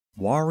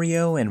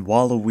Wario and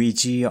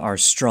Waluigi are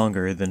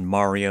stronger than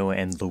Mario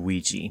and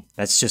Luigi.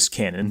 That's just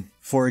canon.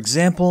 For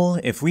example,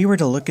 if we were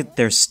to look at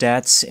their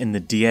stats in the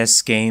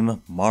DS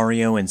game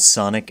Mario and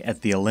Sonic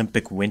at the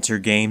Olympic Winter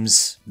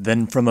Games,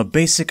 then from a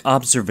basic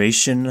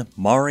observation,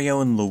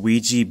 Mario and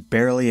Luigi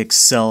barely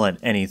excel at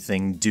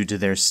anything due to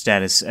their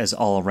status as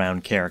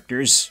all-around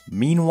characters.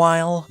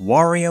 Meanwhile,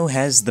 Wario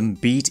has them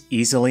beat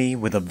easily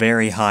with a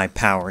very high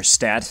power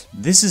stat.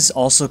 This is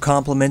also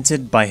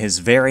complemented by his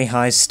very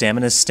high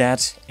stamina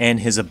stat and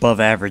his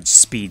above-average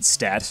speed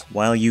stat.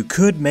 While you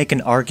could make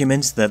an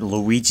argument that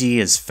Luigi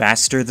is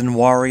faster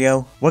than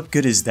Wario, what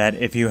good is that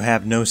if you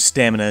have no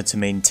stamina to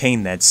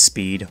maintain that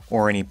speed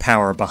or any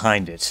power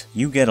behind it?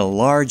 You get a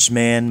large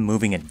man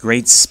moving at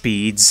great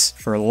speeds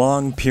for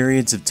long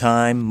periods of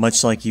time,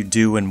 much like you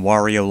do in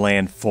Wario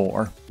Land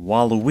 4.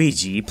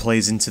 Waluigi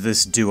plays into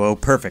this duo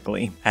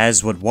perfectly.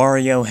 As what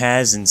Wario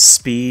has in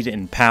speed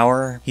and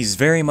power, he's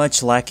very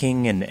much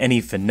lacking in any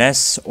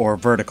finesse or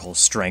vertical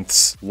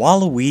strengths.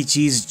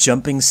 Waluigi's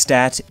jumping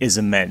stat is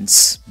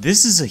immense.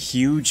 This is a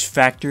huge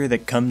factor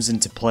that comes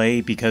into play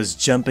because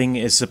jumping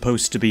is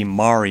supposed to be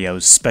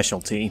Mario's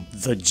specialty.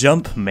 The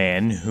Jump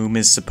Man, whom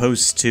is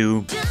supposed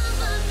to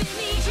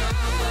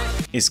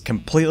is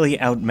completely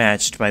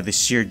outmatched by the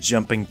sheer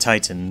jumping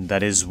titan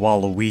that is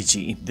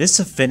Waluigi. This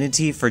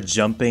affinity for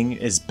jumping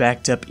is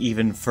backed up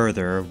even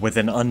further with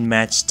an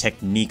unmatched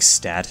technique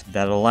stat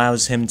that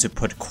allows him to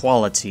put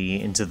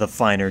quality into the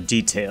finer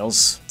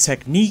details.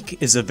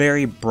 Technique is a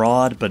very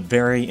broad but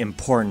very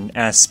important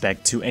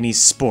aspect to any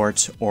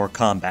sport or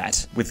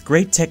combat. With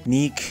great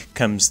technique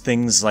comes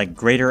things like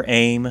greater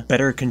aim,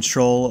 better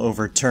control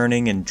over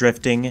turning and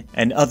drifting,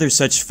 and other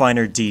such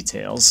finer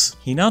details.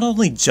 He not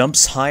only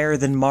jumps higher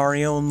than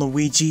Mario and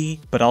Luigi,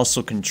 but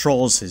also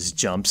controls his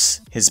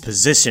jumps, his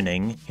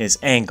positioning, his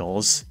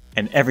angles,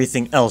 and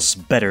everything else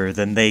better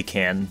than they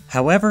can.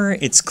 However,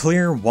 it's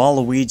clear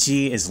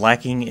Waluigi is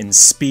lacking in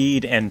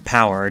speed and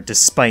power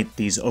despite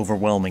these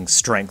overwhelming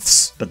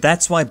strengths. But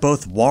that's why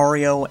both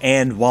Wario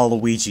and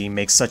Waluigi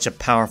make such a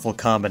powerful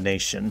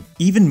combination.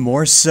 Even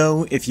more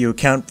so if you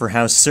account for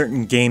how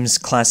certain games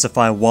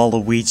classify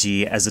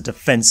Waluigi as a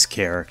defense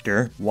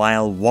character,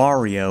 while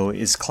Wario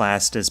is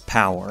classed as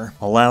power,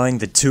 allowing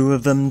the two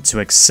of them to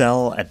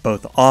excel at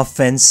both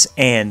offense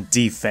and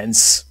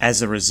defense.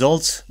 As a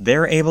result,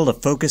 they're able to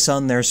focus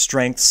on their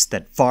strengths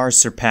that far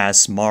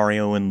surpass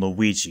Mario and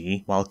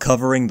Luigi, while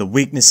covering the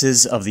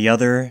weaknesses of the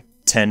other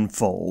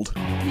tenfold.